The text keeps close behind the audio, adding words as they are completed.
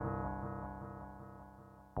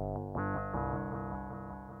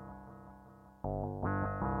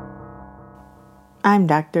I'm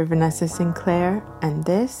Dr. Vanessa Sinclair, and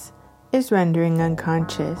this is Rendering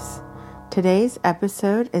Unconscious. Today's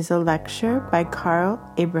episode is a lecture by Carl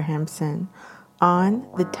Abrahamsson on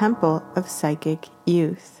the Temple of Psychic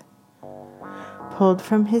Youth. Pulled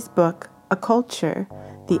from his book, A Culture,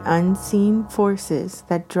 The Unseen Forces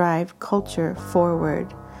That Drive Culture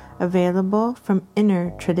Forward, available from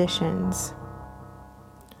Inner Traditions.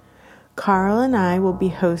 Carl and I will be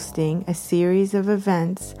hosting a series of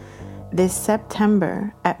events this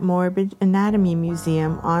September at Morbid Anatomy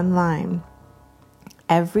Museum online,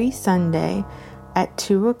 every Sunday at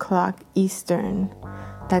 2 o'clock Eastern.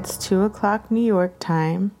 That's 2 o'clock New York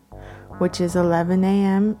time, which is 11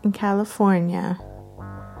 a.m. in California,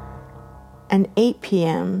 and 8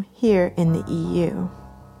 p.m. here in the EU.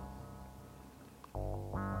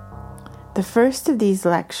 The first of these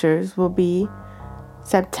lectures will be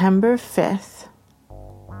September 5th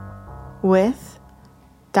with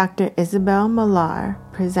Dr. Isabel Millar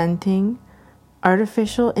presenting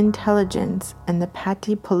Artificial Intelligence and the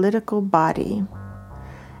Patti Political Body.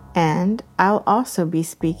 And I'll also be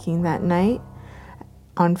speaking that night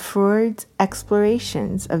on Freud's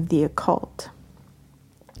explorations of the occult.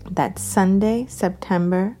 That's Sunday,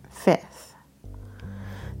 September 5th.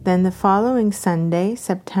 Then the following Sunday,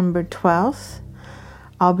 September 12th,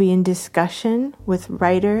 I'll be in discussion with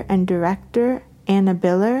writer and director Anna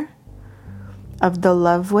Biller of The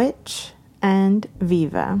Love Witch and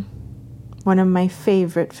Viva, one of my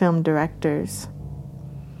favorite film directors.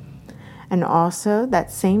 And also that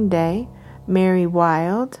same day, Mary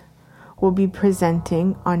Wild will be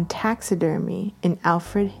presenting on taxidermy in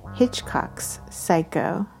Alfred Hitchcock's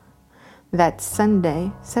Psycho. That's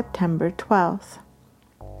Sunday, September 12th.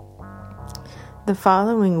 The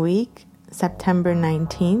following week, September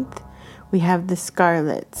 19th, we have the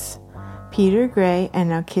Scarlets, Peter Gray and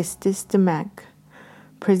Alkistis Demek,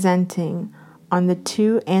 presenting on the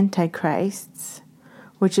Two Antichrists,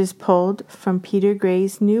 which is pulled from Peter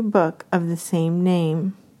Gray's new book of the same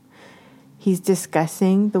name. He's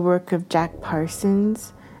discussing the work of Jack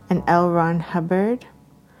Parsons and L. Ron Hubbard,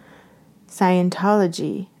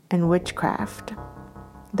 Scientology and witchcraft.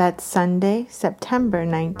 That's Sunday, September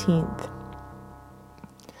 19th.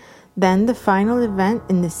 Then the final event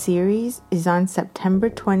in the series is on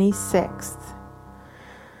September 26th.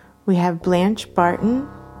 We have Blanche Barton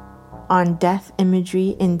on death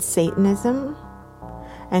imagery in Satanism,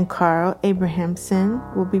 and Carl Abrahamsson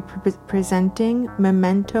will be presenting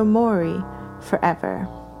Memento Mori Forever.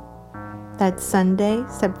 That's Sunday,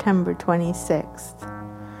 September 26th.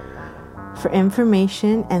 For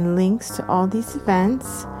information and links to all these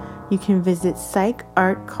events, you can visit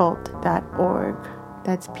psychartcult.org.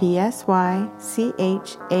 That's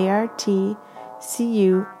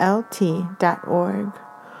psychartcult.org.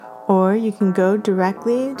 Or you can go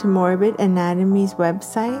directly to Morbid Anatomy's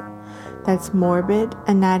website, that's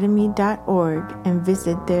morbidanatomy.org, and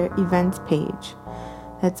visit their events page.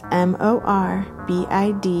 That's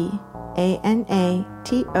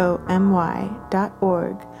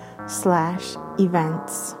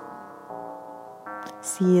morbidanatomy.org/events.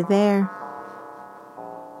 See you there.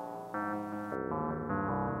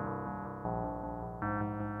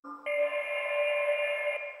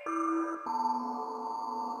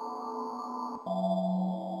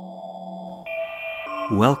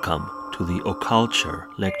 Welcome to the Occulture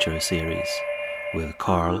lecture series with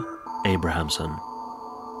Carl Abrahamsson.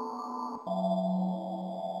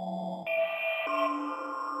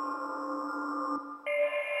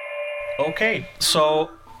 Okay, so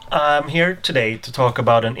I'm here today to talk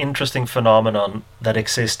about an interesting phenomenon that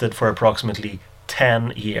existed for approximately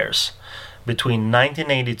 10 years, between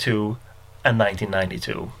 1982 and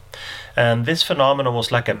 1992. And this phenomenon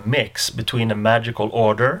was like a mix between a magical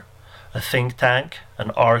order, a think tank,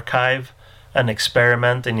 an archive, an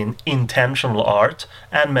experiment in intentional art,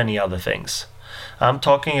 and many other things. I'm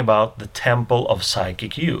talking about the Temple of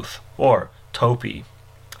Psychic Youth, or TOPY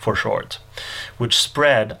for short, which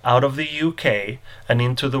spread out of the UK and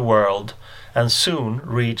into the world and soon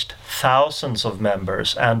reached thousands of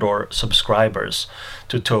members and or subscribers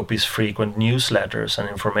to TOPY's frequent newsletters and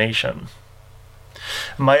information.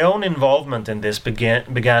 My own involvement in this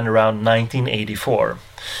began around 1984,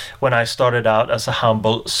 when I started out as a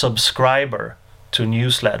humble subscriber to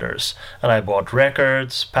newsletters, and I bought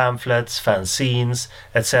records, pamphlets, fanzines,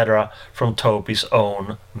 etc. from TOPY's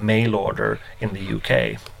own mail order in the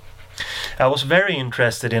UK. I was very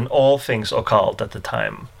interested in all things occult at the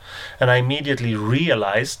time, and I immediately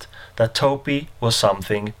realized that TOPY was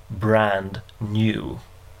something brand new.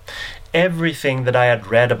 everything that I had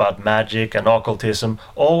read about magic and occultism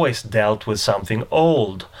always dealt with something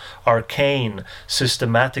old, arcane,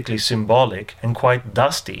 systematically symbolic, and quite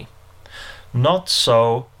dusty. Not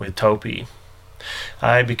so with Topi.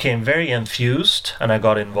 I became very enthused and I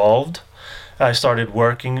got involved. I started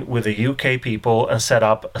working with the UK people and set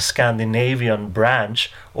up a Scandinavian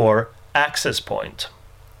branch or access point,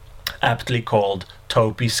 aptly called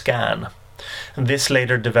Topi Scan. And this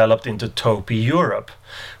later developed into Topi Europe,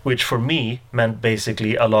 which for me meant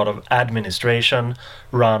basically a lot of administration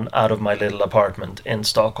run out of my little apartment in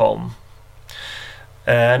Stockholm.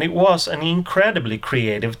 And it was an incredibly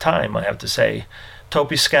creative time, I have to say.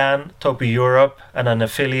 Topi Scan, Topi Europe, and an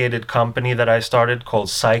affiliated company that I started called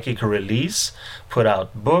Psychic Release put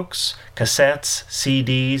out books, cassettes,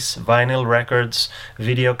 CDs, vinyl records,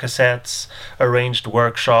 video cassettes, arranged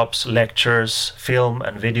workshops, lectures, film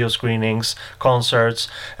and video screenings, concerts,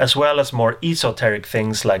 as well as more esoteric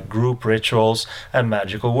things like group rituals and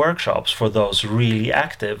magical workshops for those really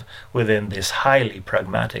active within this highly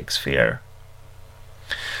pragmatic sphere.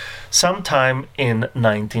 Sometime in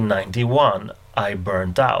 1991, I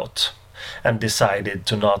burnt out and decided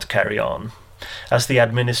to not carry on, as the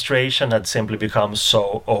administration had simply become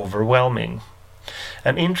so overwhelming.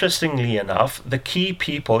 And interestingly enough, the key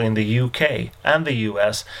people in the UK and the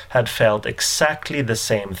US had felt exactly the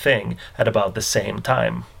same thing at about the same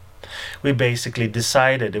time. We basically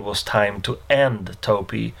decided it was time to end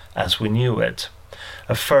Topi as we knew it.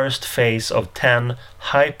 A first phase of 10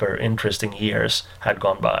 hyper-interesting years had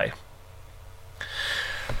gone by.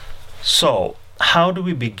 So, how do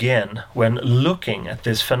we begin when looking at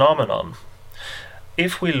this phenomenon?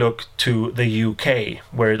 If we look to the UK,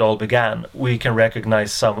 where it all began, we can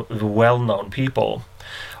recognize some of the well-known people.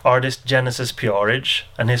 Artist Genesis P-Orridge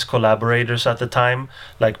and his collaborators at the time,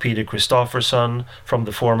 like Peter Christopherson from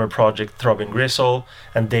the former project Throbbing Gristle,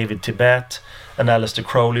 and David Tibet, and Aleister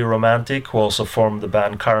Crowley romantic, who also formed the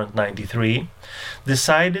band Current 93,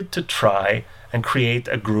 decided to try and create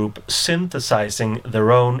a group synthesizing their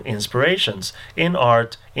own inspirations in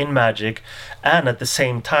art, in magic, and at the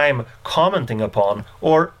same time commenting upon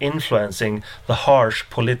or influencing the harsh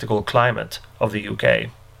political climate of the UK.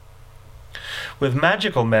 With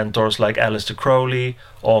magical mentors like Aleister Crowley,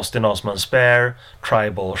 Austin Osman Spare,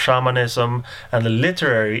 tribal shamanism, and the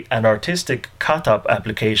literary and artistic cut-up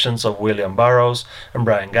applications of William Burroughs and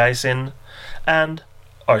Brian Gysin, and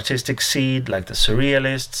artistic seed like the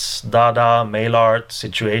Surrealists, Dada, mail art,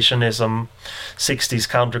 Situationism, 60s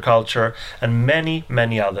counterculture, and many,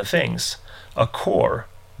 many other things, a core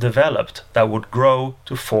developed that would grow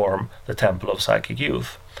to form the Temple of Psychic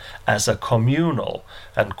Youth as a communal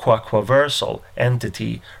and quaquaversal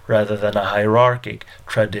entity rather than a hierarchic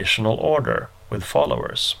traditional order with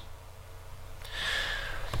followers.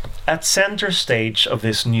 At center stage of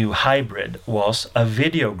this new hybrid was a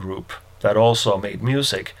video group that also made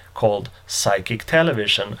music called Psychic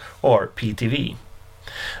Television or PTV.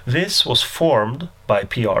 This was formed by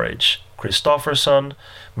P-Orridge, Christopherson,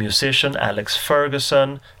 musician Alex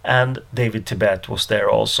Ferguson, and David Tibet was there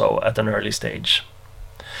also at an early stage.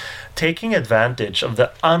 Taking advantage of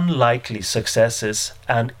the unlikely successes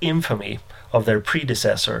and infamy of their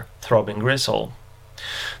predecessor, Throbbing Gristle,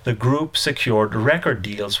 the group secured record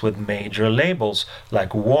deals with major labels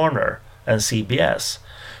like Warner and CBS,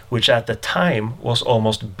 which at the time was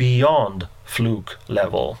almost beyond fluke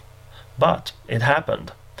level. But it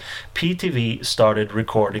happened. PTV started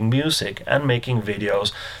recording music and making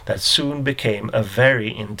videos that soon became a very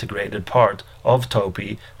integrated part of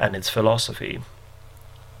Topi and its philosophy.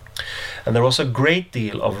 And there was a great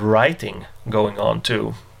deal of writing going on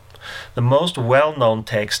too. The most well-known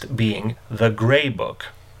text being the Grey Book.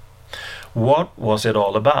 What was it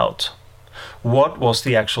all about? What was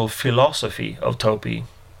the actual philosophy of Topi?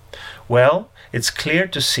 Well, it's clear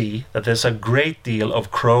to see that there's a great deal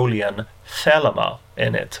of Crowleyan thelema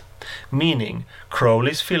in it, meaning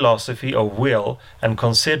Crowley's philosophy of will and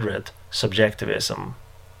considerate subjectivism.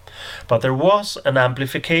 But there was an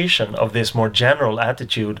amplification of this more general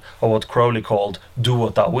attitude of what Crowley called do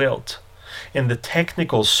what thou wilt in the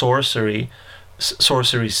technical sorcery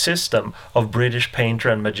system of British painter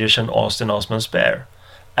and magician Austin Osman Spare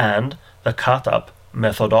and the cut-up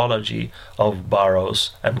methodology of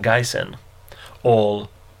Burroughs and Gysin, all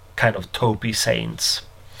kind of Topi saints.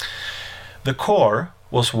 The core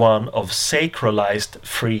was one of sacralized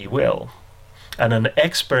free will, and an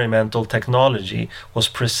experimental technology was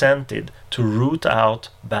presented to root out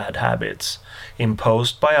bad habits,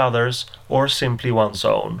 imposed by others or simply one's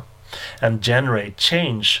own, and generate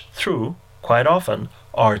change through, quite often,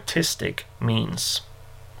 artistic means.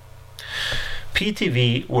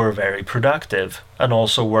 PTV were very productive and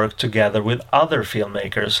also worked together with other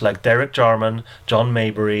filmmakers like Derek Jarman, John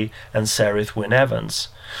Maybury, and Serith Wynn Evans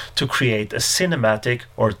to create a cinematic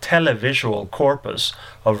or televisual corpus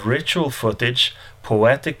of ritual footage,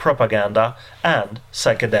 poetic propaganda, and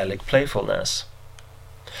psychedelic playfulness.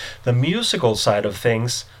 The musical side of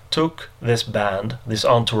things took this band, this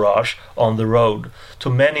entourage, on the road to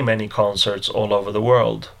many concerts all over the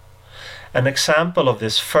world. An example of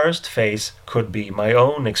this first phase could be my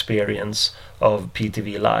own experience of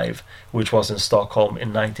PTV Live, which was in Stockholm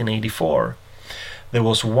in 1984. There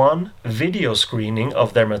was one video screening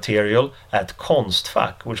of their material at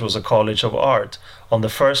Konstfack, which was a college of art, on the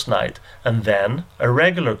first night, and then a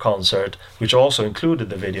regular concert, which also included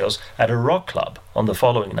the videos, at a rock club on the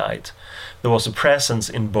following night. There was a presence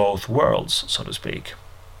in both worlds, so to speak.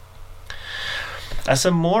 As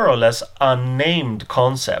a more or less unnamed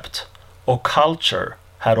concept, occulture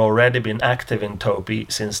had already been active in Topi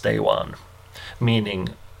since day one, meaning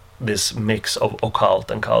this mix of occult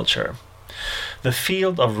and culture. The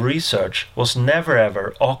field of research was never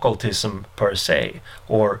ever occultism per se,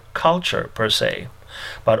 or culture per se,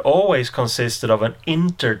 but always consisted of an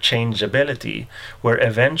interchangeability where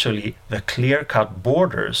eventually the clear-cut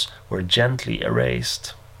borders were gently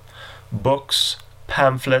erased. Books,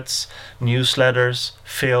 pamphlets, newsletters,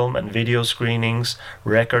 film and video screenings,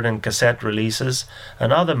 record and cassette releases,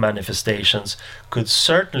 and other manifestations could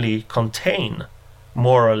certainly contain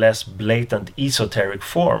more or less blatant esoteric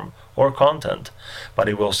form or content, but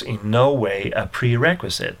it was in no way a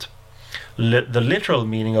prerequisite. The literal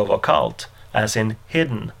meaning of occult, as in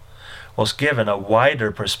hidden, was given a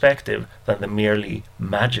wider perspective than the merely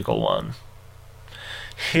magical one.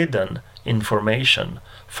 Hidden information,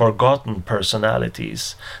 forgotten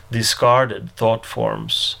personalities, discarded thought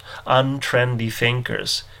forms, untrendy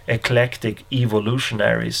thinkers, eclectic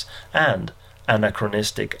evolutionaries, and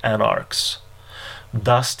anachronistic anarchs.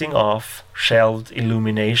 Dusting off shelved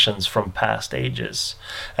illuminations from past ages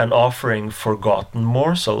and offering forgotten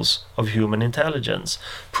morsels of human intelligence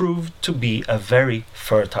proved to be a very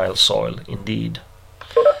fertile soil indeed.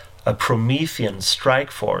 A Promethean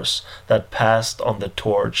strike force that passed on the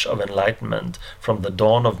torch of enlightenment from the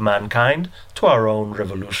dawn of mankind to our own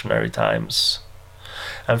revolutionary times.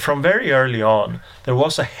 And from very early on, there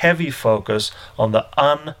was a heavy focus on the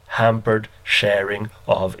unhampered sharing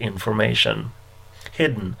of information,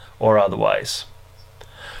 hidden or otherwise.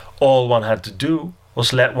 All one had to do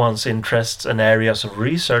was let one's interests and areas of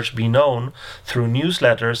research be known through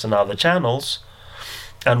newsletters and other channels,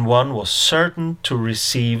 and one was certain to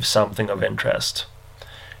receive something of interest.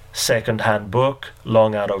 Second-hand book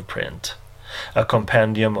long out of print. A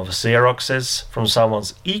compendium of Xeroxes from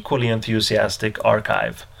someone's equally enthusiastic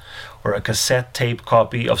archive, or a cassette tape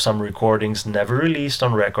copy of some recordings never released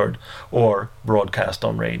on record or broadcast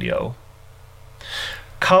on radio.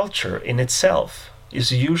 Culture in itself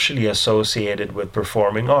is usually associated with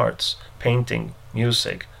performing arts, painting,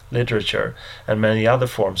 music, literature, and many other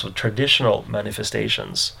forms of traditional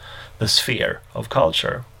manifestations, the sphere of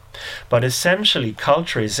culture. But essentially,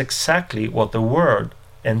 culture is exactly what the word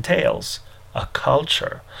entails: a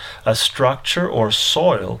culture, a structure or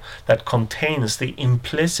soil that contains the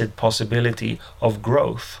implicit possibility of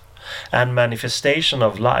growth and manifestation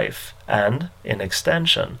of life and, in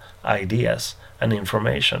extension, ideas and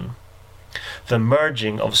information. The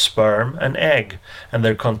merging of sperm and egg and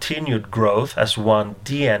their continued growth as one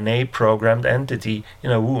DNA-programmed entity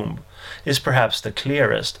in a womb is perhaps the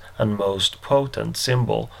clearest and most potent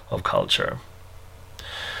symbol of culture.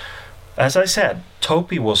 As I said,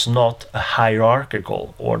 Topi was not a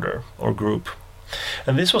hierarchical order or group.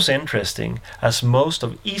 And this was interesting, as most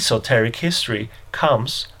of esoteric history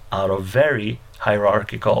comes out of very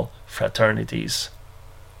hierarchical fraternities.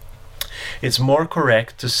 It's more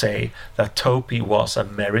correct to say that Topi was a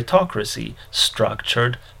meritocracy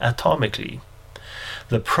structured atomically.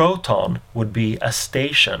 The proton would be a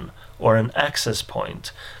station or an access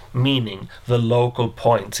point, meaning the local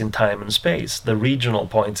points in time and space, the regional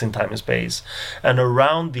points in time and space, and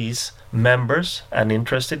around these members and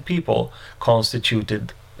interested people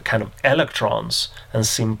constituted kind of electrons and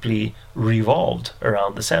simply revolved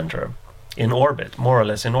around the center, in orbit, more or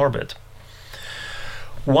less in orbit.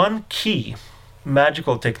 One key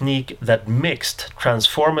magical technique that mixed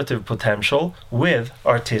transformative potential with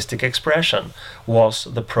artistic expression was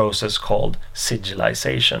the process called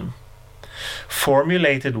sigillization.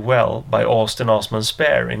 Formulated well by Austin Osman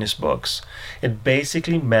Spare in his books, it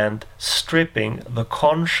basically meant stripping the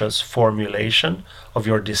conscious formulation of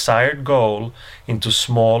your desired goal into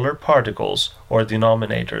smaller particles or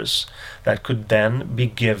denominators that could then be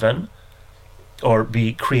given or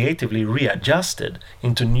be creatively readjusted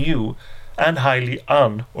into new and highly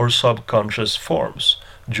or subconscious forms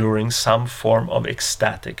during some form of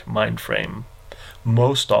ecstatic mind frame,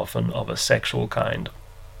 most often of a sexual kind.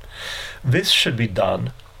 This should be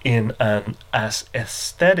done in an as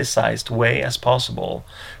aestheticized way as possible,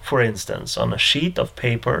 for instance on a sheet of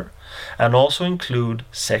paper, and also include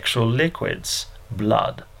sexual liquids,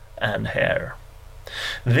 blood and hair.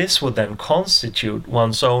 This would then constitute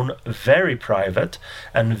one's own very private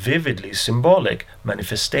and vividly symbolic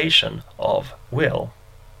manifestation of will.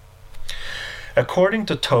 According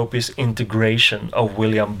to Topi's integration of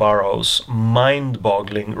William Burroughs'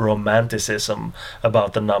 mind-boggling romanticism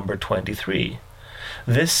about the number 23,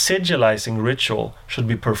 this sigilizing ritual should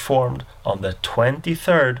be performed on the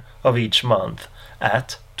 23rd of each month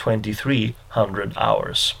at 2300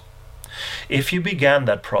 hours. If you began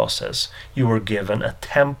that process, you were given a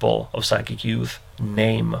temple of psychic youth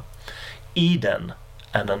name, Eden,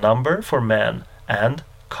 and a number for men, and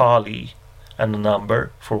Kali, and a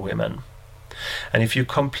number for women. And if you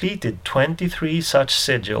completed 23 such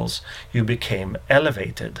sigils, you became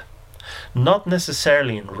elevated, not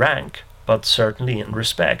necessarily in rank, but certainly in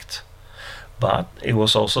respect. But it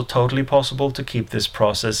was also totally possible to keep this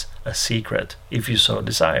process a secret, if you so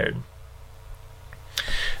desired.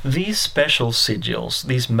 These special sigils,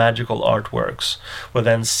 these magical artworks, were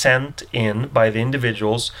then sent in by the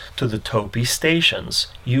individuals to the Topi stations,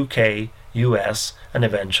 UK, US, and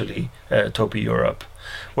eventually Topi Europe,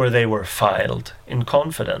 where they were filed in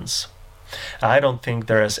confidence. I don't think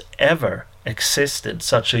there has ever existed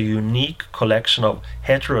such a unique collection of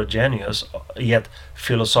heterogeneous yet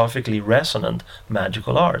philosophically resonant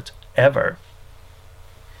magical art, ever.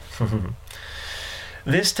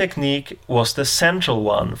 This technique was the central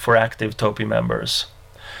one for active Topi members,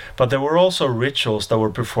 but there were also rituals that were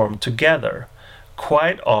performed together,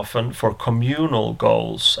 quite often for communal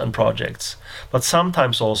goals and projects, but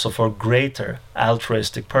sometimes also for greater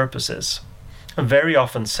altruistic purposes. Very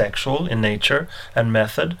often sexual in nature and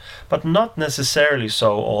method, but not necessarily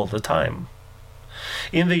so all the time.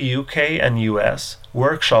 In the UK and US,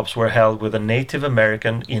 workshops were held with a Native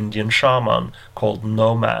American Indian shaman called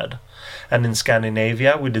Nomad, and in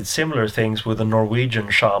Scandinavia we did similar things with a Norwegian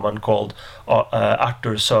shaman called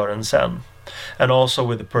Arthur Sørensen, and also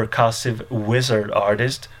with the percussive wizard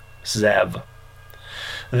artist Zev.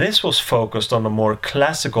 This was focused on a more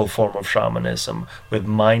classical form of shamanism, with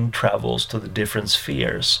mind travels to the different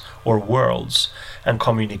spheres or worlds and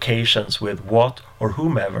communications with what or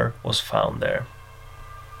whomever was found there.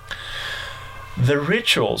 The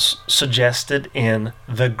rituals suggested in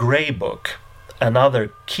the Grey Book and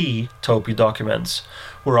other key Topi documents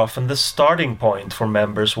were often the starting point for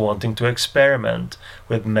members wanting to experiment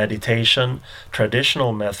with meditation,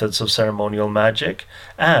 traditional methods of ceremonial magic,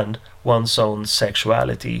 and one's own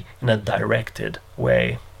sexuality in a directed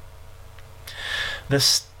way. The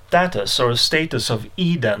status of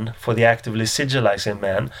Eden for the actively sigilizing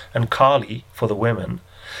men and Kali for the women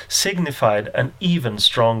signified an even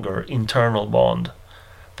stronger internal bond,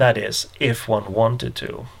 that is, if one wanted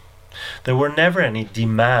to. There were never any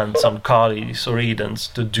demands on Kalis or Edens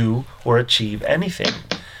to do or achieve anything,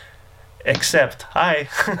 except, hi,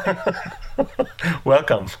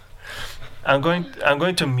 welcome. I'm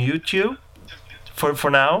going to mute you for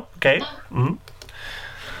now, okay?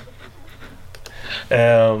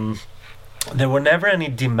 There were never any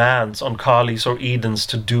demands on Kalis or Edens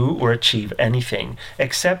to do or achieve anything,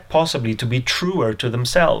 except possibly to be truer to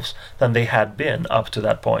themselves than they had been up to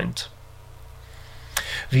that point.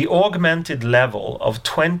 The augmented level of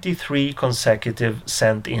 23 consecutive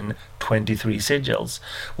sent-in 23 sigils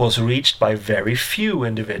was reached by very few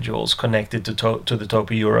individuals connected to the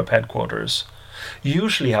Topi Europe headquarters.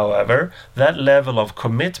 Usually, however, that level of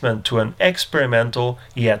commitment to an experimental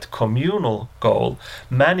yet communal goal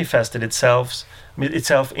manifested itself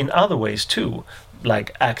in other ways too,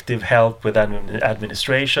 like active help with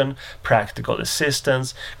administration, practical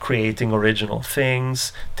assistance, creating original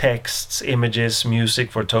things, texts, images,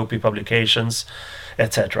 music for Topi publications,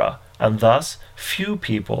 etc. And thus, few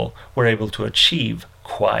people were able to achieve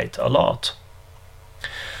quite a lot.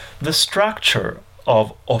 The structure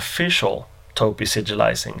of official Topi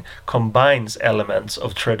sigilizing combines elements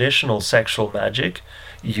of traditional sexual magic,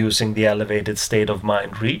 using the elevated state of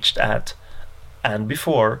mind reached at and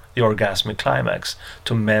before the orgasmic climax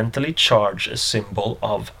to mentally charge a symbol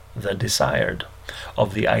of the desired,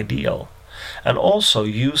 of the ideal, and also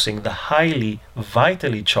using the highly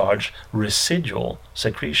vitally charged residual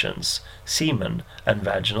secretions, semen and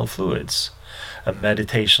vaginal fluids, a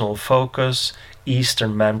meditational focus,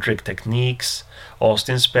 Eastern mantric techniques,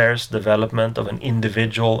 Austin Spare's development of an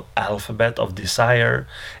individual alphabet of desire,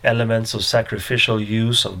 elements of sacrificial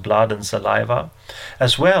use of blood and saliva,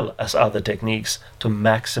 as well as other techniques to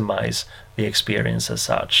maximize the experience as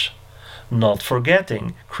such. Not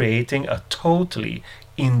forgetting creating a totally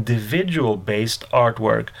individual-based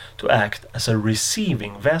artwork to act as a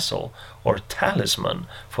receiving vessel or talisman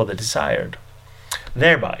for the desired,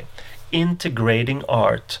 thereby integrating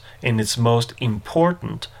art in its most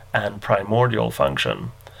important and primordial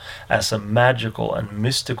function as a magical and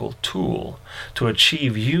mystical tool to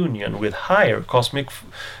achieve union with higher cosmic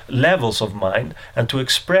levels of mind and to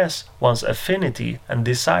express one's affinity and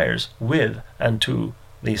desires with and to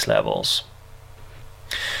these levels.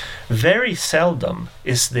 Very seldom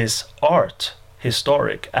is this art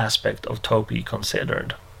historic aspect of Topi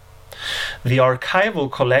considered. The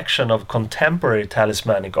archival collection of contemporary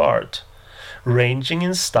talismanic art, ranging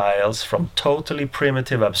in styles from totally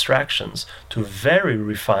primitive abstractions to very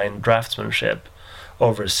refined draftsmanship,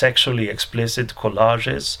 over sexually explicit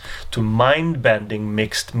collages to mind-bending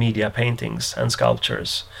mixed media paintings and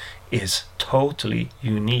sculptures, is totally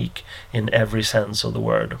unique in every sense of the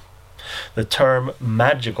word. The term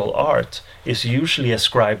magical art is usually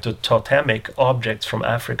ascribed to totemic objects from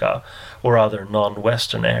Africa or other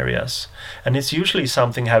non-Western areas, and it's usually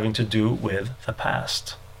something having to do with the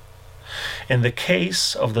past. In the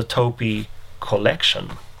case of the Topi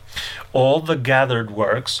collection, all the gathered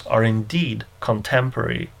works are indeed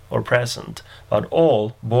contemporary or present, but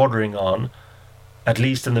all bordering on, at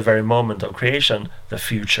least in the very moment of creation, the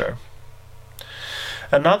future.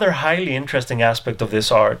 Another highly interesting aspect of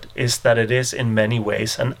this art is that it is in many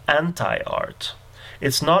ways an anti-art.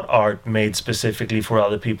 It's not art made specifically for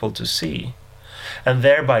other people to see, and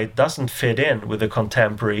thereby it doesn't fit in with the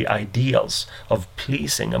contemporary ideals of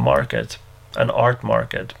pleasing a market, an art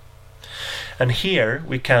market. And here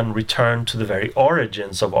we can return to the very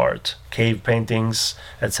origins of art, cave paintings,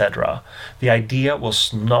 etc. The idea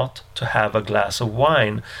was not to have a glass of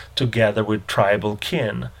wine together with tribal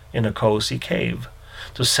kin in a cozy cave,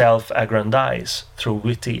 to self-aggrandize through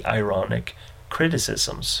witty, ironic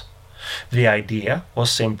criticisms. The idea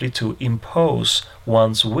was simply to impose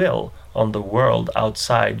one's will on the world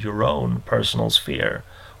outside your own personal sphere,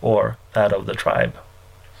 or that of the tribe.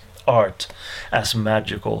 Art as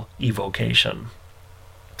magical evocation.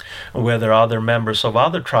 Whether other members of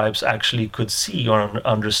other tribes actually could see or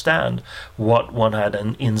understand what one had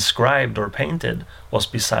inscribed or painted was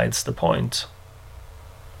besides the point.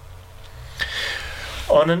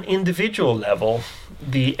 On an individual level,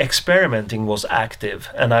 the experimenting was active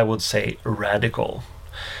and I would say radical.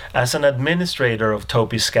 As an administrator of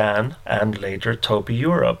Topi Scan and later Topi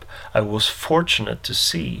Europe, I was fortunate to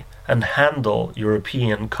see and handle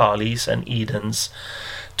European Kali's and Eden's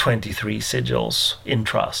 23 sigils in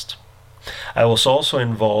trust. I was also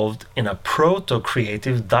involved in a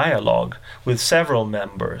proto-creative dialogue with several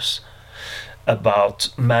members about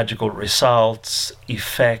magical results,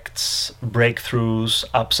 effects, breakthroughs,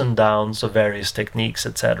 ups and downs of various techniques,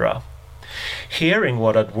 etc. Hearing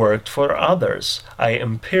what had worked for others, I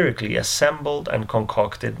empirically assembled and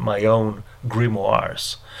concocted my own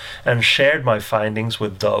grimoires and shared my findings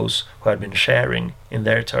with those who had been sharing in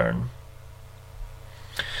their turn.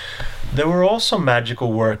 There were also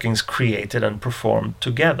magical workings created and performed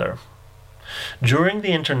together. During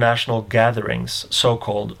the international gatherings,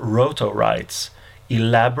 so-called roto rites,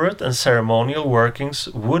 elaborate and ceremonial workings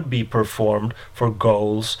would be performed for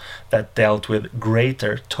goals that dealt with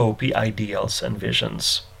greater Topi ideals and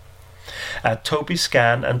visions. At Topi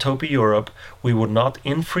Scan and Topi Europe, we would not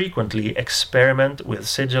infrequently experiment with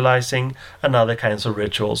sigilizing and other kinds of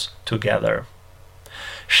rituals together.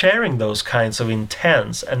 Sharing those kinds of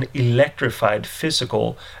intense and electrified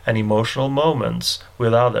physical and emotional moments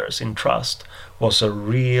with others in trust was a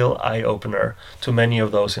real eye-opener to many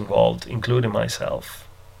of those involved, including myself.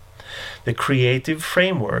 The creative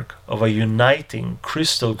framework of a uniting,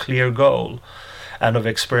 crystal-clear goal and of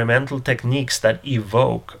experimental techniques that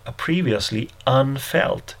evoke a previously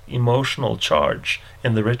unfelt emotional charge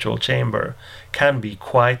in the ritual chamber can be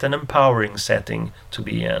quite an empowering setting to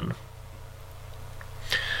be in.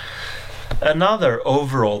 Another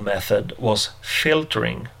overall method was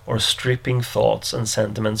filtering or stripping thoughts and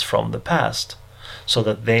sentiments from the past so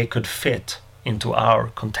that they could fit into our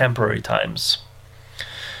contemporary times.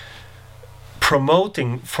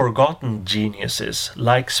 Promoting forgotten geniuses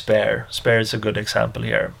like Spare is a good example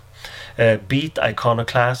here, beat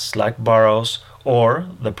iconoclasts like Burroughs, or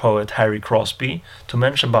the poet Harry Crosby, to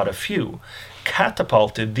mention but a few,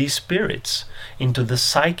 catapulted these spirits into the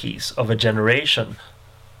psyches of a generation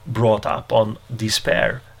brought up on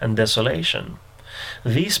despair and desolation.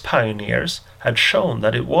 These pioneers had shown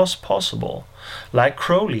that it was possible, like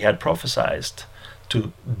Crowley had prophesied,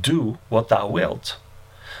 to do what thou wilt.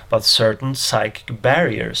 But certain psychic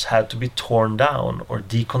barriers had to be torn down or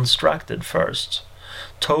deconstructed first.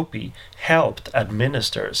 Topi helped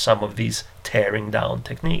administer some of these tearing down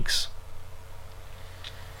techniques.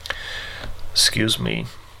 Excuse me.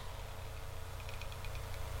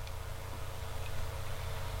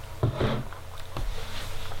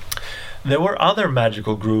 There were other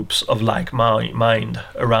magical groups of like mind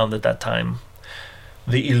around at that time.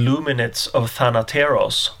 The Illuminates of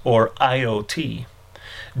Thanateros, or IoT,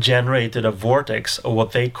 generated a vortex of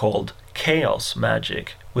what they called chaos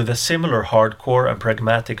magic, with a similar hardcore and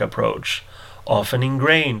pragmatic approach, often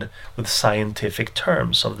ingrained with scientific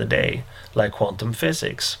terms of the day, like quantum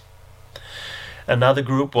physics. Another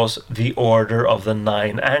group was the Order of the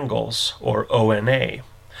Nine Angles, or ONA.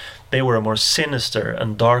 They were a more sinister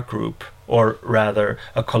and dark group, or rather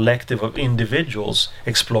a collective of individuals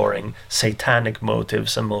exploring satanic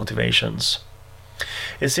motives and motivations.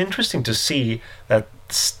 It's interesting to see that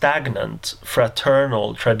stagnant,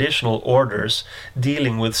 fraternal, traditional orders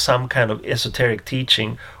dealing with some kind of esoteric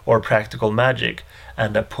teaching or practical magic,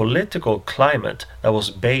 and a political climate that was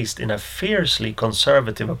based in a fiercely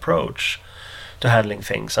conservative approach to handling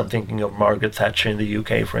things. I'm thinking of Margaret Thatcher in the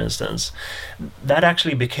UK, for instance. That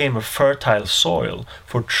actually became a fertile soil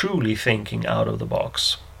for truly thinking out of the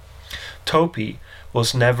box. Topi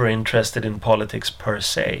was never interested in politics per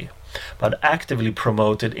se, but actively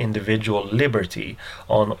promoted individual liberty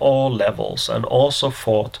on all levels, and also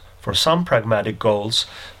fought for some pragmatic goals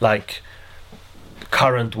like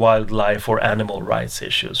current wildlife or animal rights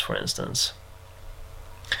issues, for instance.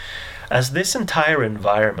 As this entire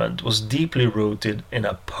environment was deeply rooted in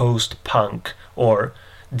a post-punk or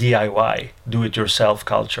DIY, do-it-yourself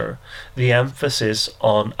culture, the emphasis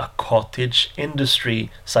on a cottage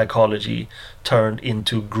industry psychology turned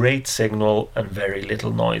into great signal and very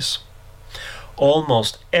little noise.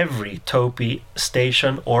 Almost every Topi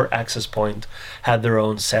station or access point had their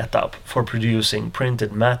own setup for producing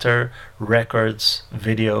printed matter, records,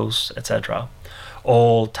 videos, etc.,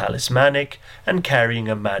 all talismanic and carrying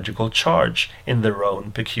a magical charge in their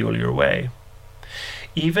own peculiar way.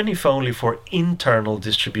 Even if only for internal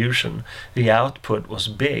distribution, the output was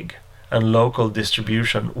big, and local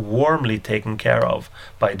distribution warmly taken care of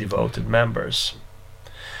by devoted members.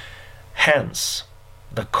 Hence,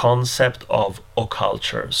 the concept of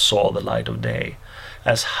occulture saw the light of day,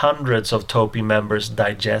 as hundreds of Topi members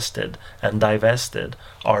digested and divested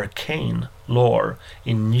arcane lore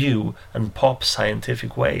in new and pop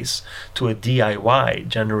scientific ways to a DIY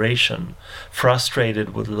generation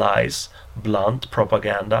frustrated with lies, blunt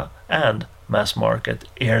propaganda, and mass-market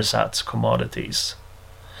ersatz commodities.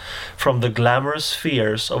 From the glamorous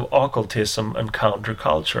spheres of occultism and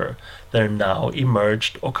counterculture, there now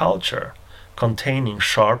emerged occulture, containing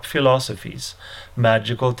sharp philosophies,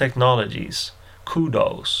 magical technologies.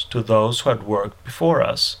 Kudos to those who had worked before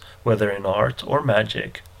us, whether in art or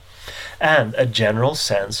magic, and a general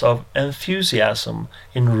sense of enthusiasm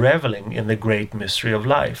in reveling in the great mystery of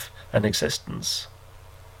life and existence.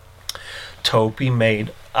 Topi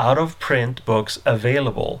made out-of-print books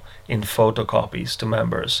available in photocopies to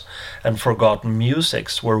members, and forgotten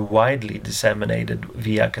musics were widely disseminated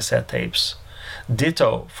via cassette tapes.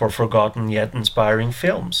 Ditto for forgotten yet inspiring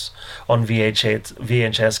films on VHS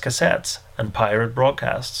cassettes and pirate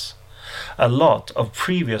broadcasts. A lot of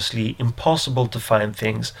previously impossible to find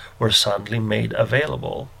things were suddenly made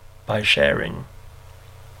available by sharing.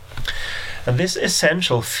 And this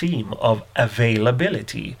essential theme of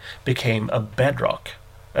availability became a bedrock,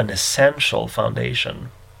 an essential foundation.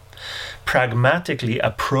 Pragmatically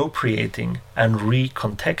appropriating and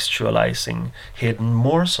recontextualizing hidden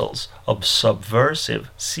morsels of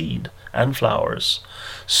subversive seed and flowers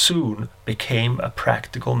soon became a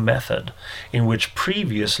practical method in which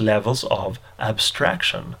previous levels of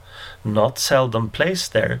abstraction, not seldom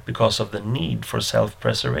placed there because of the need for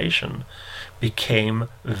self-preservation, became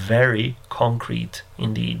very concrete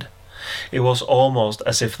indeed. It was almost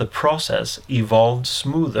as if the process evolved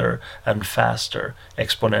smoother and faster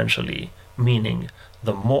exponentially, meaning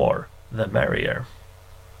the more the merrier.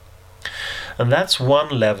 And that's one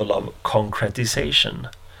level of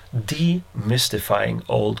concretization, demystifying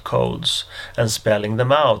old codes and spelling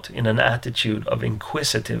them out in an attitude of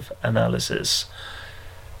inquisitive analysis.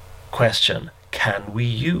 Question: can we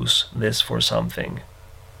use this for something?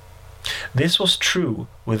 This was true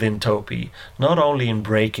within Topi, not only in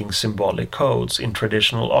breaking symbolic codes in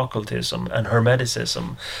traditional occultism and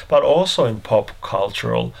Hermeticism, but also in pop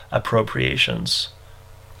cultural appropriations.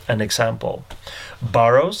 An example: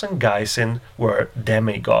 Burroughs and Gysin were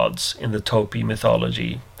demigods in the Topi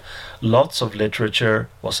mythology. Lots of literature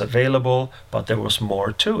was available, but there was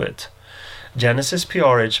more to it. Genesis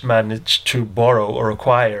P-Orridge managed to borrow or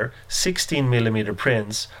acquire 16mm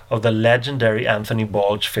prints of the legendary Anthony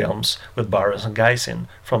Balch films with Burroughs and Gysin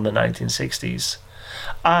from the 1960s.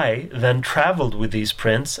 I then traveled with these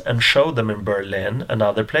prints and showed them in Berlin and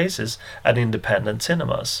other places at independent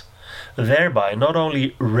cinemas, thereby not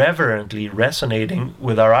only reverently resonating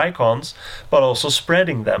with our icons, but also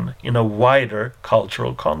spreading them in a wider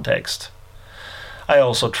cultural context. I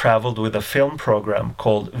also traveled with a film program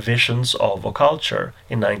called Visions of Occulture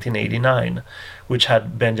in 1989, which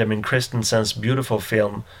had Benjamin Christensen's beautiful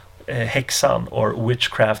film Häxan, or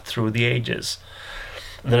Witchcraft Through the Ages,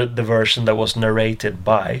 the version that was narrated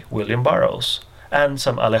by William Burroughs, and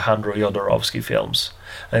some Alejandro Jodorowsky films.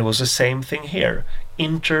 And it was the same thing here: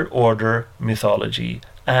 inter-order mythology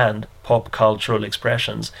and pop cultural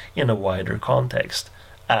expressions in a wider context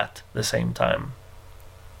at the same time.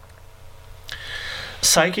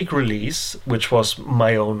 Psychic Release, which was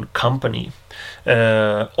my own company,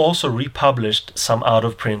 also republished some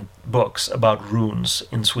out-of-print books about runes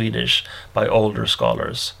in Swedish by older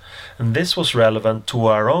scholars. And this was relevant to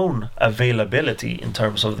our own availability in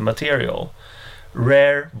terms of the material.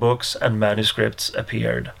 Rare books and manuscripts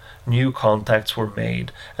appeared, new contacts were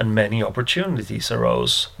made, and many opportunities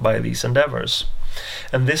arose by these endeavors.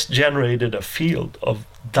 And this generated a field of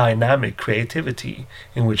dynamic creativity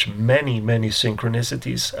in which many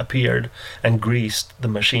synchronicities appeared and greased the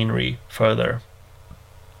machinery further.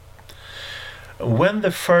 When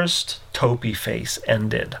the first Topi phase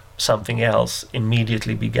ended, something else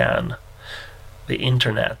immediately began. The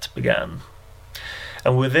internet began.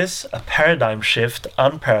 And with this, a paradigm shift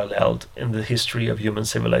unparalleled in the history of human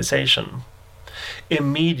civilization.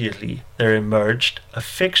 Immediately there emerged a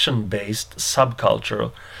fiction-based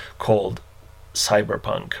subculture called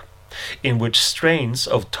cyberpunk, in which strains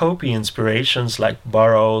of Topi inspirations like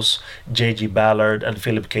Burroughs, J.G. Ballard, and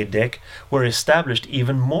Philip K. Dick were established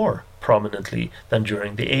even more prominently than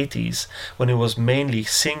during the 80s, when it was mainly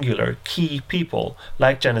singular key people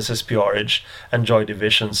like Genesis P-Orridge and Joy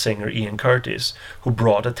Division singer Ian Curtis who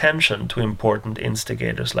brought attention to important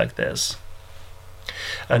instigators like this.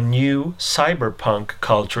 A new cyberpunk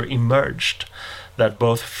culture emerged that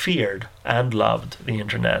both feared and loved the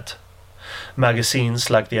internet. Magazines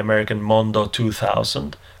like the American Mondo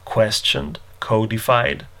 2000 questioned,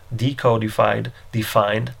 codified, decodified,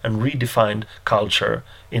 defined, and redefined culture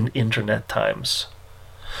in internet times.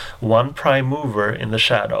 One prime mover in the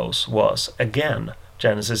shadows was, again,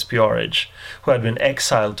 Genesis P-Orridge, who had been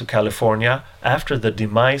exiled to California after the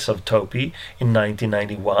demise of Topi in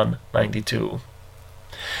 1991-92.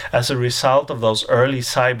 As a result of those early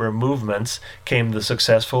cyber movements came the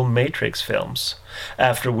successful Matrix films,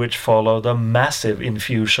 after which followed a massive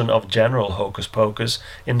infusion of general hocus pocus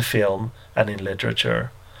in film and in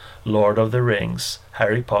literature. Lord of the Rings,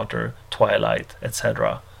 Harry Potter, Twilight,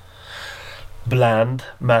 etc. Bland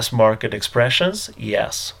mass-market expressions?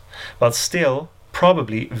 Yes, but still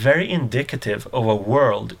probably very indicative of a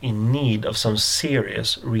world in need of some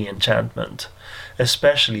serious re-enchantment,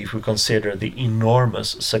 especially if we consider the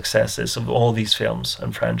enormous successes of all these films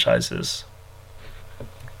and franchises.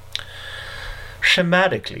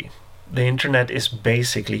 Schematically, the internet is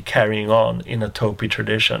basically carrying on in a Topi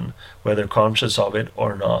tradition, whether conscious of it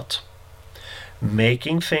or not.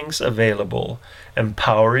 Making things available,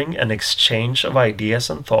 empowering an exchange of ideas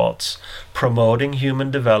and thoughts, promoting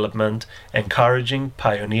human development, encouraging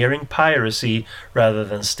pioneering piracy rather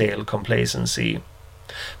than stale complacency.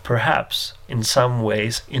 Perhaps in some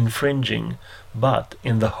ways infringing, but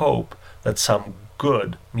in the hope that some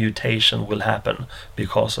good mutation will happen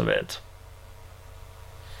because of it.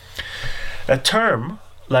 A term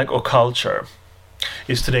like occulture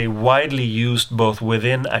is today widely used both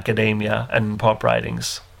within academia and in pop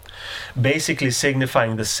writings, basically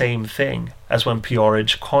signifying the same thing as when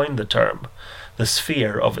P-Orridge coined the term, the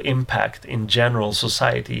sphere of impact in general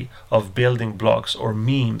society of building blocks or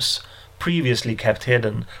memes previously kept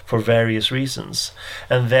hidden for various reasons,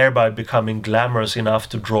 and thereby becoming glamorous enough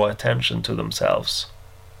to draw attention to themselves.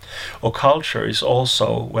 Occulture is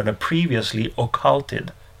also when a previously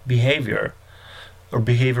occulted behavior or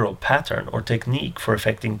behavioral pattern or technique for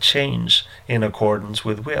effecting change in accordance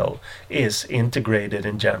with will is integrated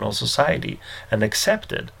in general society and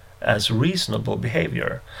accepted as reasonable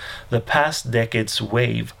behavior. The past decade's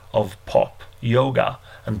wave of pop yoga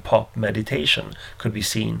and pop meditation could be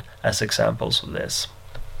seen as examples of this.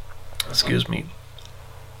 Excuse me.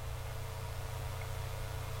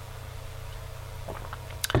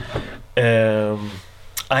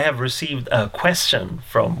 I have received a question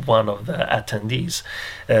from one of the attendees.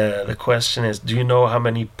 The question is, do you know how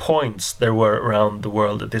many points there were around the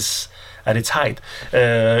world at its height?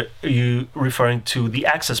 You referring to the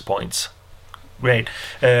access points? Great.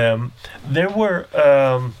 There were,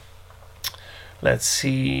 let's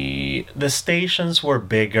see, the stations were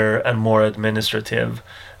bigger and more administrative.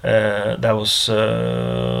 That was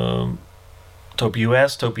Topi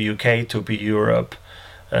US, Topi UK, Topi Europe.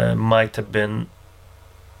 Might have been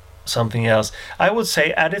something else. I would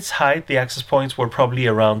say at its height the access points were probably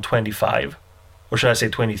around 25, or should I say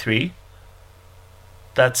 23.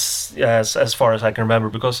 That's as far as I can remember,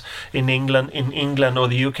 because in England or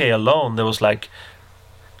the UK alone there was like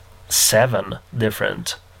 7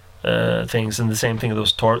 different things, and the same thing, there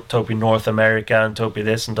was Topi North America and Topi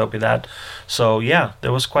this and Topi that. So yeah,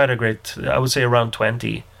 there was quite a great, I would say around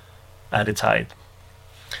 20 at its height.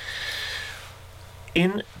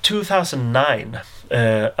 In 2009,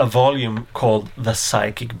 a volume called The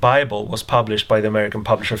Psychic Bible was published by the American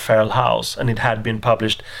publisher Feral House, and it had been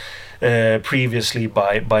published previously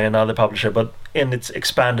by another publisher, but in its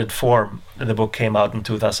expanded form, the book came out in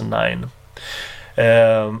 2009.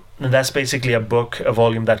 And that's basically a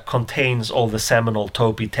volume that contains all the seminal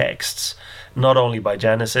Topi texts, not only by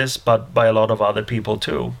Genesis, but by a lot of other people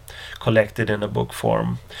too, collected in a book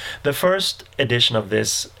form. The first edition of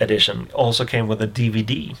this edition also came with a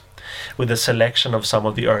DVD, with a selection of some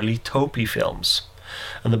of the early Topi films.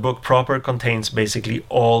 And the book proper contains basically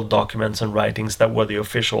all documents and writings that were the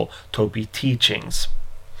official Topi teachings.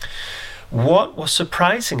 What was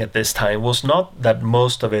surprising at this time was not that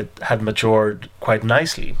most of it had matured quite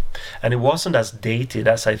nicely, and it wasn't as dated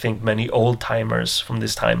as I think many old-timers from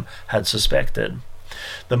this time had suspected.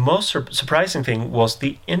 The most surprising thing was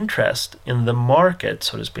the interest in the market,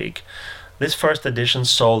 so to speak. This first edition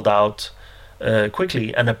sold out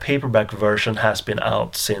quickly, and a paperback version has been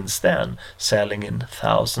out since then, selling in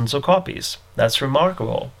thousands of copies. That's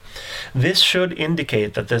remarkable. This should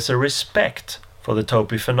indicate that there's a respect for the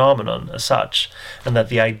Topi phenomenon as such, and that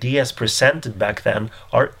the ideas presented back then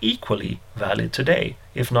are equally valid today,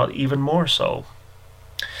 if not even more so.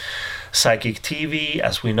 Psychic TV,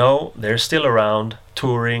 as we know, they're still around,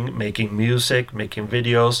 touring, making music, making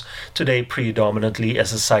videos, today predominantly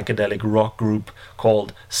as a psychedelic rock group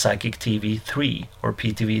called Psychic TV 3 or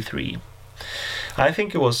PTV 3. I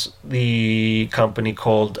think it was the company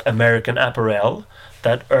called American Apparel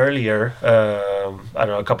that earlier,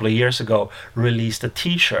 a couple of years ago, released a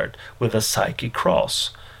t-shirt with a psychic cross.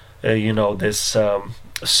 This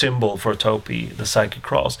symbol for Topi, the psychic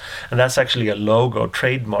cross. And that's actually a logo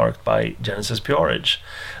trademarked by Genesis Peerage.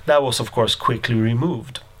 That was, of course, quickly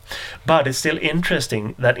removed. But it's still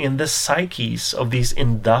interesting that in the psyches of these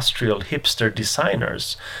industrial hipster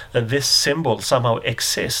designers, that this symbol somehow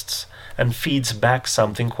exists and feeds back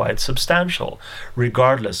something quite substantial,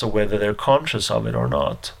 regardless of whether they're conscious of it or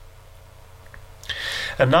not.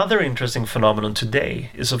 Another interesting phenomenon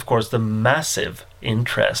today is, of course, the massive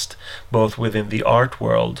interest, both within the art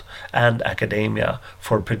world and academia,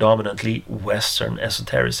 for predominantly Western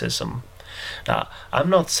esotericism. Now, I'm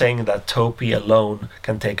not saying that Topi alone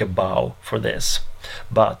can take a bow for this,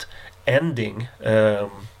 but ending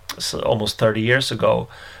almost 30 years ago,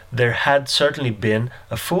 there had certainly been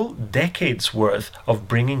a full decade's worth of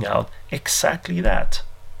bringing out exactly that.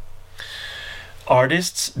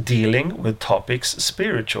 Artists dealing with topics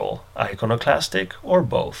spiritual, iconoclastic, or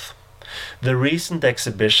both. The recent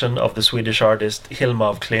exhibition of the Swedish artist Hilma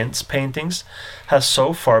af Klint's paintings has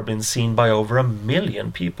so far been seen by over 1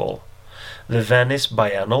 million people. The Venice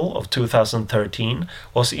Biennale of 2013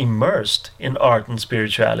 was immersed in art and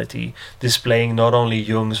spirituality, displaying not only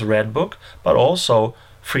Jung's Red Book, but also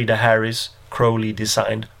Frida Harris'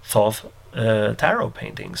 Crowley-designed Thoth tarot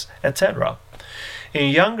paintings, etc. In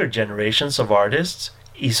younger generations of artists,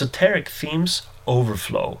 esoteric themes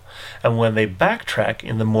overflow, and when they backtrack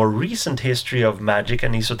in the more recent history of magic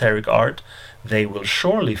and esoteric art, they will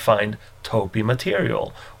surely find Topi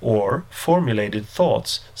material or formulated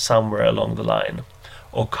thoughts somewhere along the line.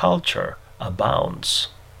 Occulture abounds.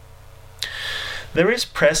 There is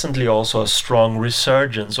presently also a strong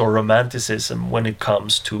resurgence or romanticism when it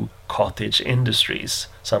comes to cottage industries,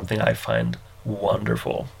 something I find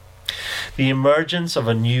wonderful. The emergence of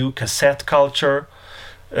a new cassette culture,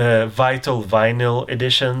 vital vinyl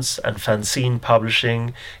editions and fanzine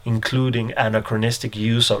publishing, including anachronistic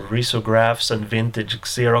use of risographs and vintage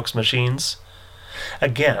Xerox machines,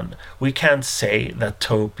 Again, we can't say that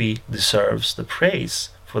Topi deserves the praise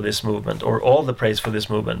for this movement, or all the praise for this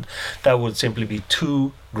movement. That would simply be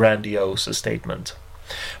too grandiose a statement.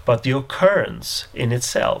 But the occurrence in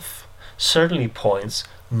itself certainly points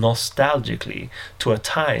nostalgically to a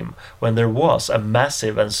time when there was a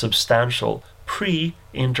massive and substantial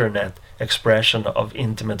pre-internet expression of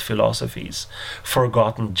intimate philosophies,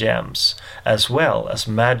 forgotten gems, as well as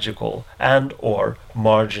magical and or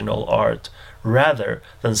marginal art, rather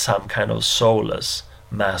than some kind of soulless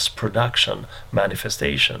mass production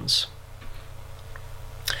manifestations.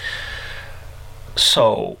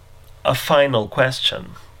 So, a final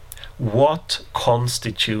question. What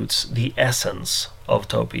constitutes the essence of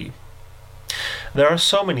Topi? There are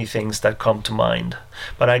so many things that come to mind,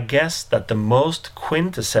 but I guess that the most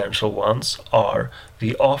quintessential ones are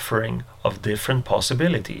the offering of different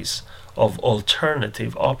possibilities, of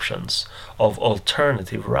alternative options, of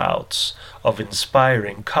alternative routes, of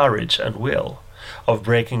inspiring courage and will, of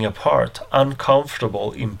breaking apart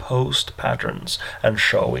uncomfortable imposed patterns and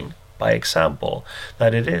showing, by example,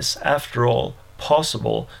 that it is, after all,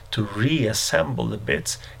 possible to reassemble the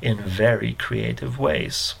bits in very creative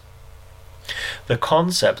ways. The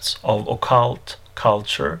concepts of occult,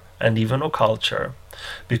 culture, and even occulture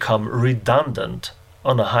become redundant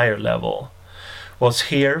on a higher level. What's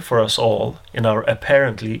here for us all in our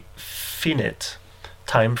apparently finite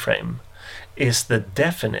time frame is the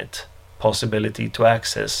definite possibility to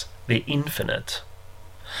access the infinite.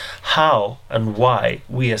 How and why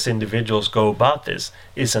we as individuals go about this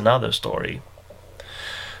is another story.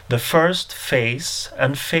 The first phase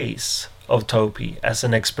of Topi as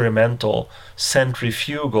an experimental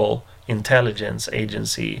centrifugal intelligence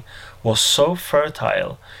agency was so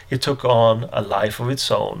fertile it took on a life of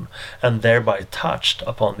its own and thereby touched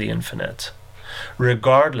upon the infinite.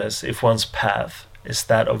 Regardless if one's path is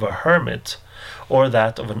that of a hermit or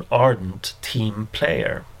that of an ardent team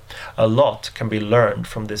player, a lot can be learned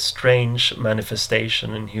from this strange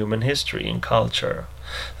manifestation in human history and culture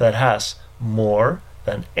that has, more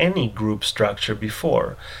than any group structure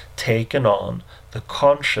before, taken on the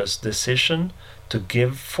conscious decision to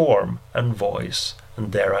give form and voice,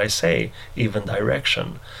 and dare I say, even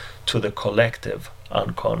direction, to the collective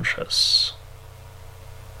unconscious.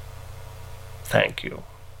 Thank you.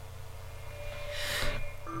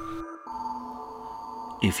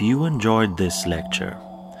 If you enjoyed this lecture,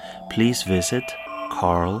 please visit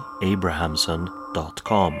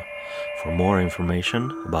carlabrahamson.com for more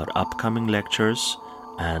information about upcoming lectures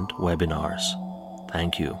and webinars.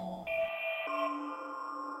 Thank you.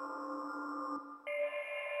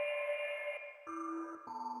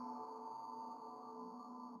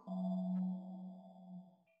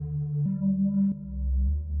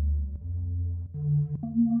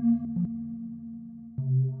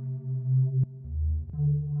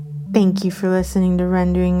 Thank you for listening to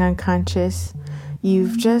Rendering Unconscious.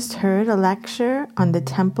 You've just heard a lecture on the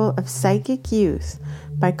Temple of Psychic Youth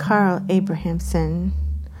by Carl Abrahamson.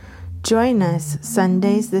 Join us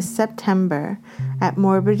Sundays this September at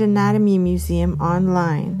Morbid Anatomy Museum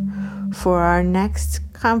online for our next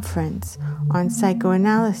conference on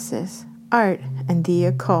psychoanalysis, art, and the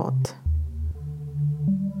occult.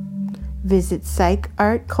 Visit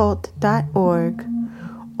psychartcult.org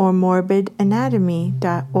or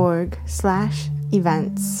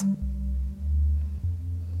morbidanatomy.org/events.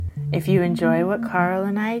 If you enjoy what Carl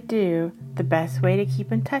and I do, the best way to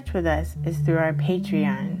keep in touch with us is through our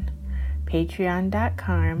Patreon,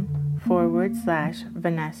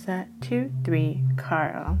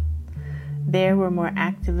 patreon.com/Vanessa23Carl. There we're more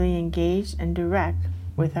actively engaged and direct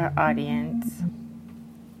with our audience.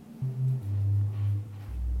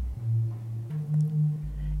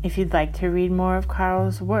 If you'd like to read more of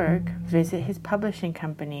Carl's work, visit his publishing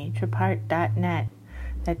company, trapart.net.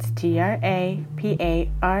 That's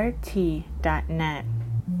TRAPART.net.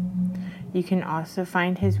 You can also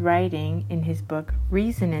find his writing in his book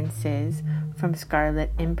Resonances from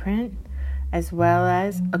Scarlet Imprint, as well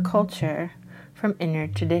as A Culture from Inner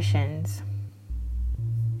Traditions.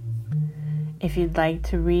 If you'd like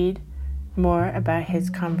to read more about his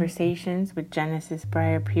conversations with Genesis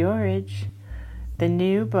Breyer-Peorage, the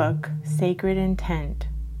new book, Sacred Intent,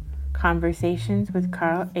 Conversations with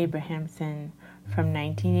Carl Abrahamson from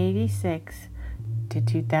 1986 to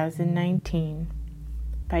 2019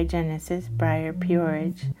 by Genesis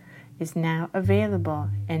Breyer-Peorage, is now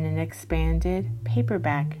available in an expanded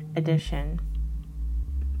paperback edition.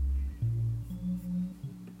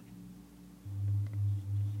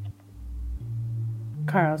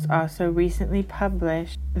 Carl's also recently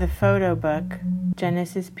published the photo book,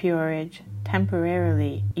 Genesis Peorage,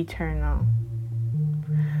 Temporarily Eternal.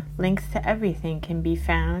 Links to everything can be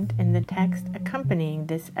found in the text accompanying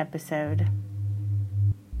this episode.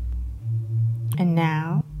 And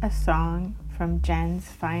now, a song from Jen's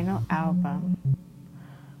final album,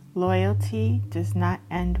 Loyalty Does Not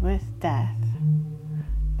End With Death,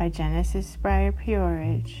 by Genesis Breyer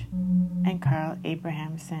Peorage and Carl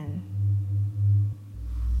Abrahamson.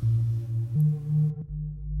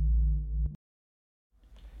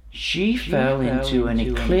 She fell into an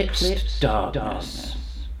eclipsed darkness,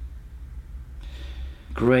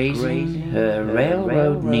 grazing her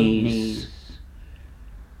railroad knees,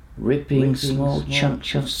 ripping small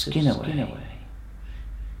chunks of skin away,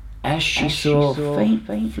 as she saw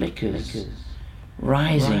faint flickers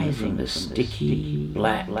rising from the sticky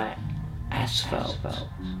black asphalt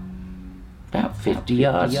about 50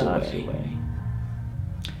 yards away.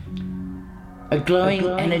 A glowing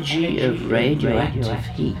energy of radioactive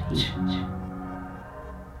heat,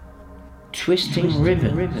 twisting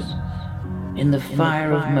rivers in the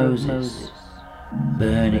fire of Moses'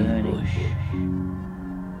 burning bush.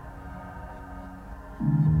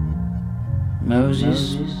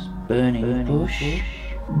 Moses' burning bush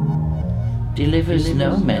delivers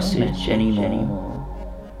no message anymore.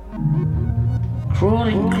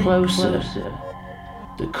 Crawling closer,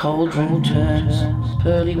 the cauldron turns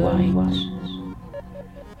pearly white.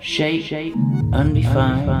 Shape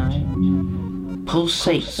undefined,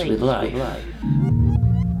 pulsates with life.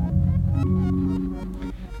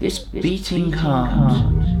 This beating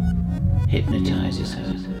heart hypnotizes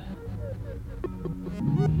her.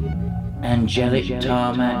 Angelic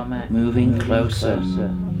tarmac moving closer.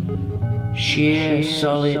 Sheer,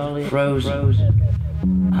 solid, frozen,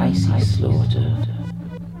 icy slaughter.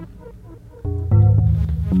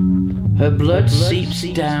 Her blood seeps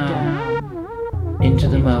down into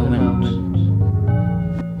the moment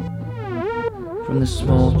from the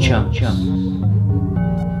small chunks,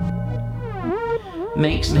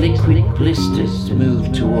 makes liquid blisters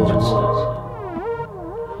move towards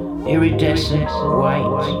her, iridescent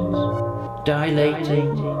white,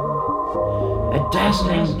 dilating, a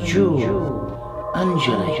dazzling jewel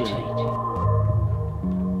undulating.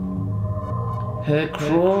 Her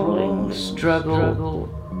crawling struggle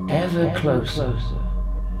ever closer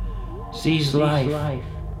sees life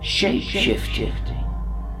shape-shifting.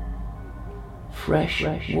 Fresh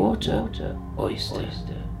water oyster.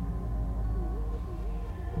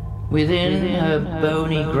 Within her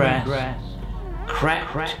bony grass,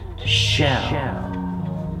 cracked shell.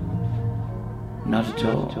 Not at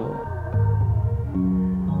all,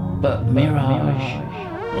 but mirage,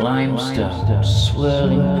 limestone,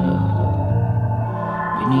 swirling pearl.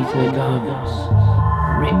 Beneath her garments,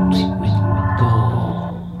 ripped with gold.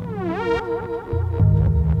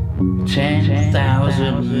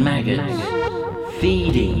 10,000 maggots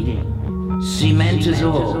feeding, cement us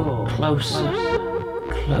all closer,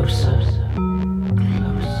 closer,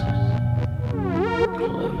 closer,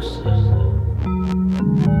 closer.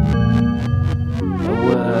 A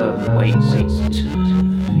worm waits its turn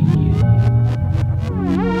for you.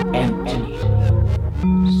 Empty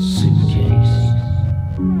suitcase,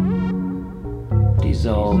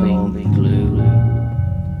 dissolving glue.